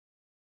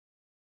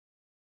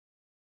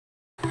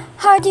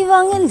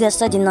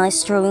Evangelista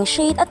denies throwing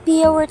shade at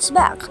Pia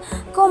Wurtzbach.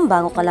 Kung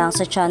bago ka lang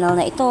sa channel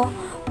na ito,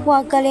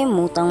 huwag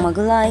kalimutang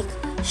mag-like,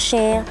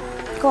 share,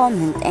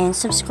 comment, and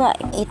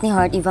subscribe. Ni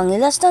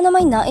Evangelista na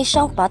may nais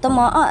siyang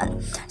patamaan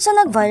sa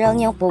nag-viral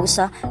niyang post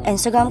sa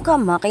Instagram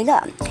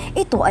kamakailan.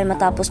 Ito ay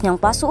matapos niyang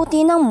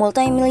pasuotin ng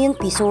multi-million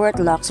piso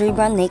worth luxury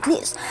brand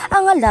necklace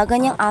ang alaga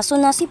niyang aso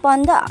na si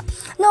Panda.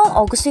 Noong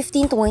August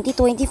 15,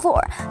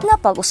 2024,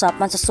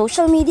 napag-usapan sa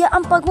social media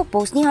ang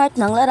pagpo-post ni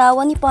Heart ng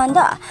larawan ni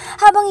Panda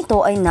habang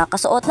ito ay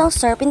nakasuot ng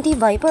Serpentine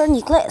Viper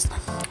necklace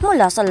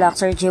mula sa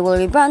luxury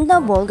jewelry brand na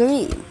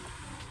Bulgari.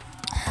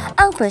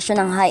 Ang presyo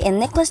ng high-end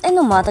necklace ay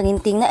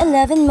numataginting na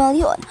 11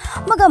 million.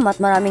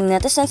 Bagamat maraming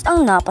netizens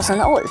ang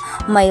napasanaol,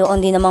 mayroon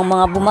din namang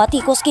mga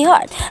bumatikos kay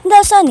Heart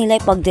dahil sa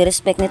nila'y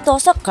pagdirespect nito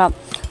sa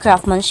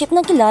craftsmanship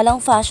ng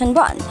kilalang fashion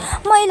brand.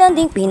 May ilan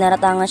ding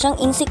pinaratangan siyang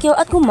insecure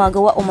at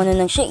gumagawa umano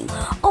ng shame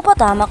o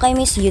patama kay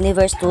Miss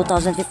Universe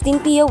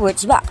 2015 Pia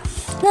Wurtzbach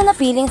na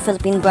napiling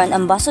Philippine brand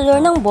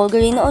ambassador ng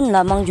Bulgari noon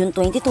lamang June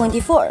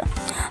 2024.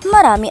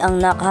 Marami ang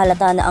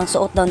nakahalata na ang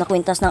suot daw na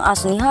kwintas ng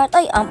aso ni Heart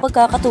ay ang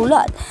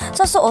pagkakatulad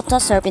sa suot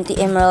na Serpentine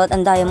Emerald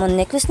and Diamond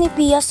necklace ni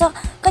Pia sa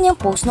kanyang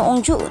post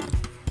noong June.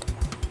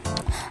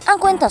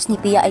 Ang kwintas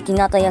ni Pia ay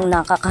tinatayang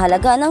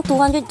nakakahalaga ng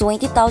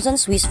 220,000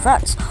 Swiss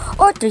francs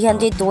or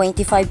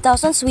 325,000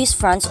 Swiss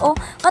francs o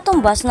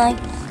katumbas na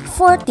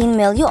 14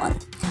 million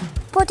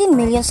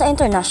sa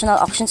international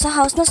auction sa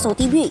house na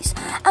Sotheby's.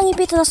 Ang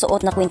ipito na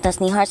suot na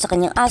kwintas ni Heart sa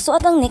kanyang aso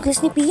at ang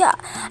necklace ni Pia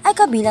ay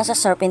kabilang sa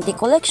Serpentine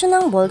collection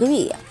ng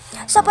Bulgari.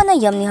 Sa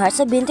panayam ni Heart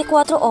sa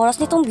 24 oras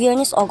nitong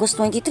Biyernes, August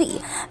 23,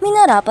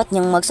 minarapat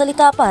niyang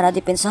magsalita para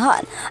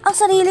depensahan ang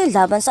sarili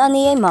laban sa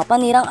aniyay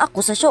mapanirang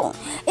akusasyong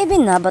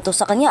ibinabato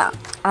sa kanya.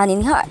 Ani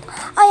ni Heart,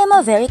 "I am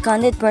a very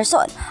candid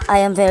person.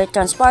 I am very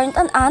transparent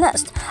and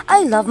honest.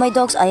 I love my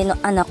dogs, ay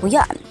anak ko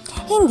yan."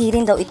 Hindi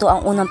rin daw ito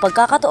ang unang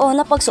pagkakataon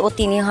na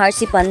pagsuotin ni Heart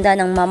si Panda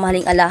ng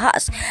mamahaling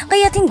alahas,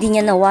 kaya't hindi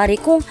niya nawari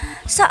kung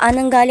saan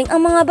nanggaling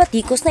ang mga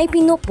batikos na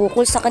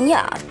ipinupukol sa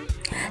kanya.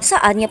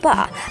 Saan niya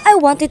pa, "I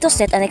wanted to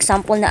set an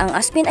example na ang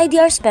Aspin ay they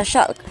are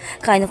special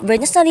kind of bird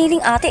na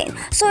sariling atin,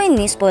 so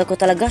inispoil ko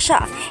talaga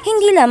siya.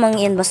 Hindi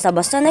lamang yan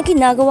basta-basta na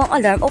ginagawang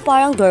alarm o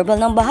parang doorbell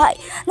ng bahay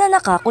na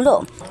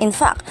nakakulong. In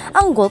fact,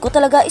 ang goal ko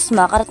talaga is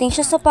makarating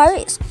siya sa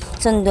Paris."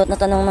 Sundot na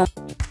tanong ng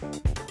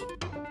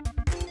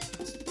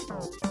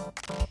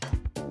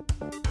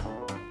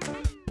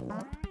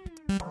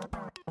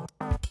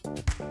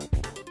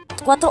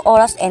 4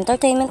 oras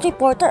entertainment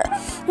reporter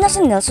na si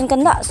Nelson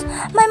Canlas.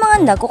 May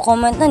mga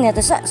nagko-comment na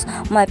netizens,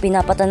 may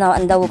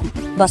pinapatanawaan daw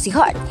ba si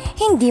Heart?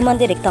 Hindi man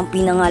direktang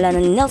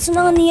pinangalanan ni Nelson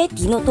ang niya'y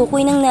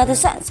tinutukoy ng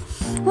netizens.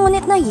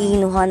 Ngunit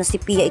nahihinuha na si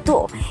Pia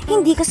ito.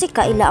 Hindi kasi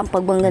kaila ang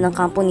pagbangga ng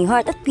kampo ni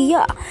Heart at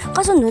Pia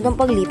kasunod ang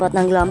paglipat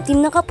ng glam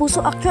team ng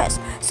kapuso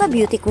actress sa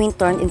beauty queen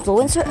turned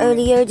influencer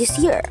earlier this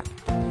year.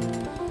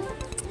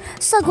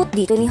 Sagot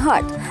dito ni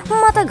Heart,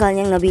 matagal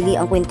niyang nabili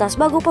ang kwintas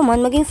bago pa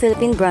man maging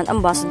Philippine brand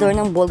ambassador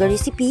ng Bulgari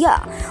si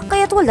Pia,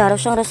 kaya't wala raw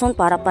siyang rason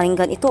para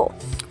paringgan ito.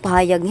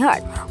 Pahayag ni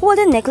Heart, "Well,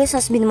 the necklace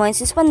has been mine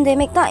since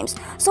pandemic times,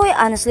 so I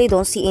honestly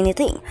don't see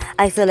anything.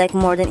 I feel like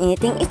more than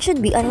anything, it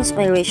should be an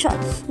inspiration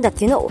that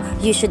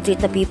you should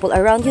treat the people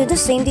around you the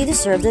same, they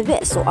deserve the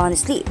best. So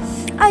honestly,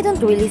 I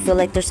don't really feel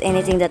like there's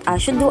anything that I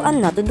should do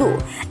and not to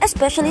do,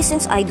 especially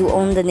since I do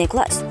own the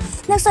necklace."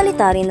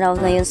 Nagsalita rin raw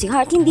ngayon si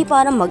Heart hindi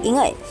para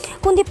mag-ingay,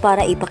 kundi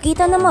para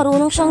ipakita na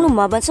marunong siyang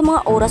lumaban sa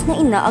mga oras na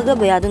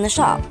inaagabayado na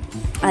siya.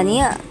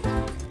 Aniya,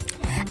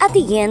 "At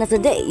the end of the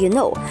day,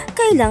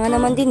 kailangan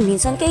naman din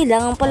minsan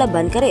kailangang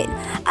palaban ka rin.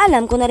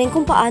 Alam ko na rin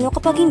kung paano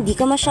kapag hindi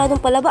ka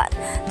masyadong palaban.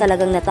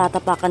 Talagang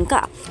natatapakan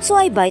ka. So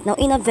I bite now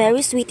in a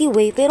very sweetie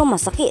way pero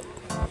masakit."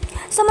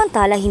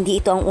 Samantala, hindi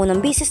ito ang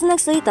unang beses na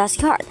nagsalita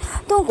si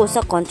Heart tungkol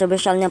sa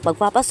controversial niyang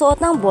pagpapasuot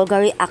ng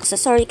Bulgari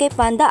accessory kay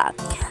Panda.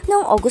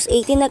 Noong August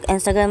 18,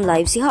 nag-Instagram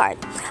live si Heart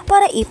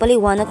para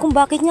ipaliwanag kung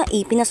bakit niya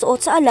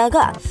ipinasuot sa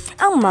alaga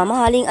ang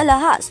mamahaling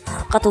alahas.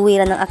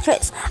 Katuwiran ng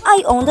actress,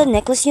 "I own the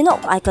necklace,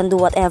 I can do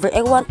whatever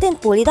I want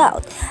and pull it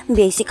out.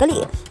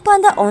 Basically,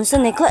 Panda owns the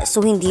necklace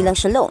so hindi lang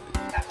siya loan.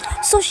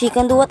 So she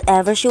can do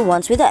whatever she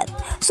wants with it.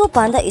 So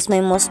Panda is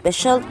my most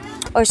special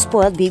or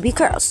spoiled baby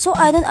girl, so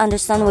I don't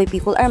understand why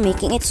people are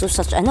making it so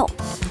such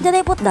that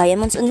I put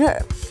diamonds on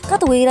her."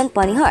 Katuwiran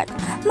pa ni Heart,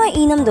 may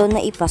inam doon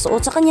na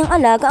ipasuot sa kanyang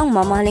alaga ang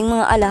mamahaling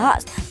mga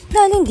alahas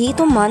dahil hindi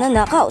ito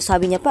mananakaw,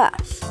 sabi niya pa.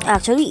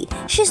 "Actually,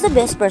 she's the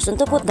best person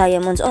to put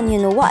diamonds on,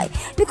 why?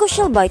 Because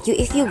she'll bite you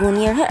if you go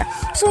near her,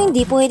 so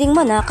hindi pwedeng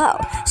manakaw.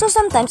 So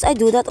sometimes I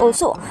do that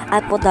also.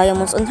 I put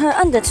diamonds on her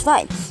and that's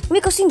fine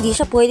because hindi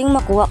siya pwedeng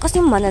makuha kasi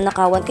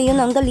mananakawan kayo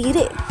ng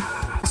daliri."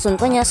 Asun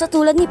pa niya, sa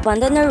tulad ni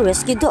Panda na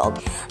rescue dog,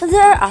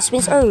 there are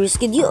Aspins or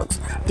risky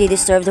dogs. They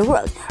deserve the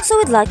world, so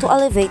we'd like to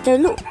elevate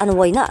their look, and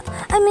why not?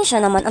 I mean,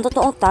 siya naman ang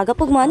totoong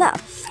tagapagmana.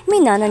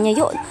 Minana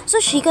niya yon, so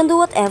she can do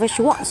whatever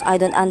she wants.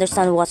 I don't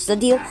understand what's the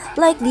deal.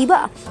 Like,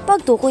 diba?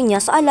 Pagtukoy niya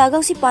sa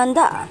alagang si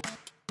Panda.